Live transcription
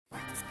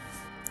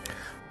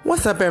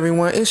What's up,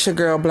 everyone? It's your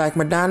girl, Black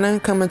Madonna,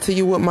 coming to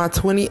you with my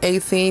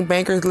 2018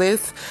 Bankers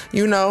List.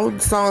 You know,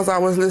 songs I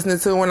was listening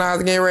to when I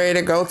was getting ready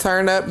to go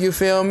turn up, you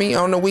feel me,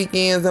 on the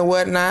weekends and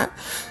whatnot.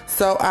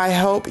 So I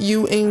hope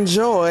you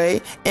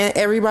enjoy, and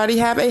everybody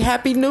have a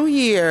happy new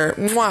year.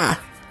 Mwah.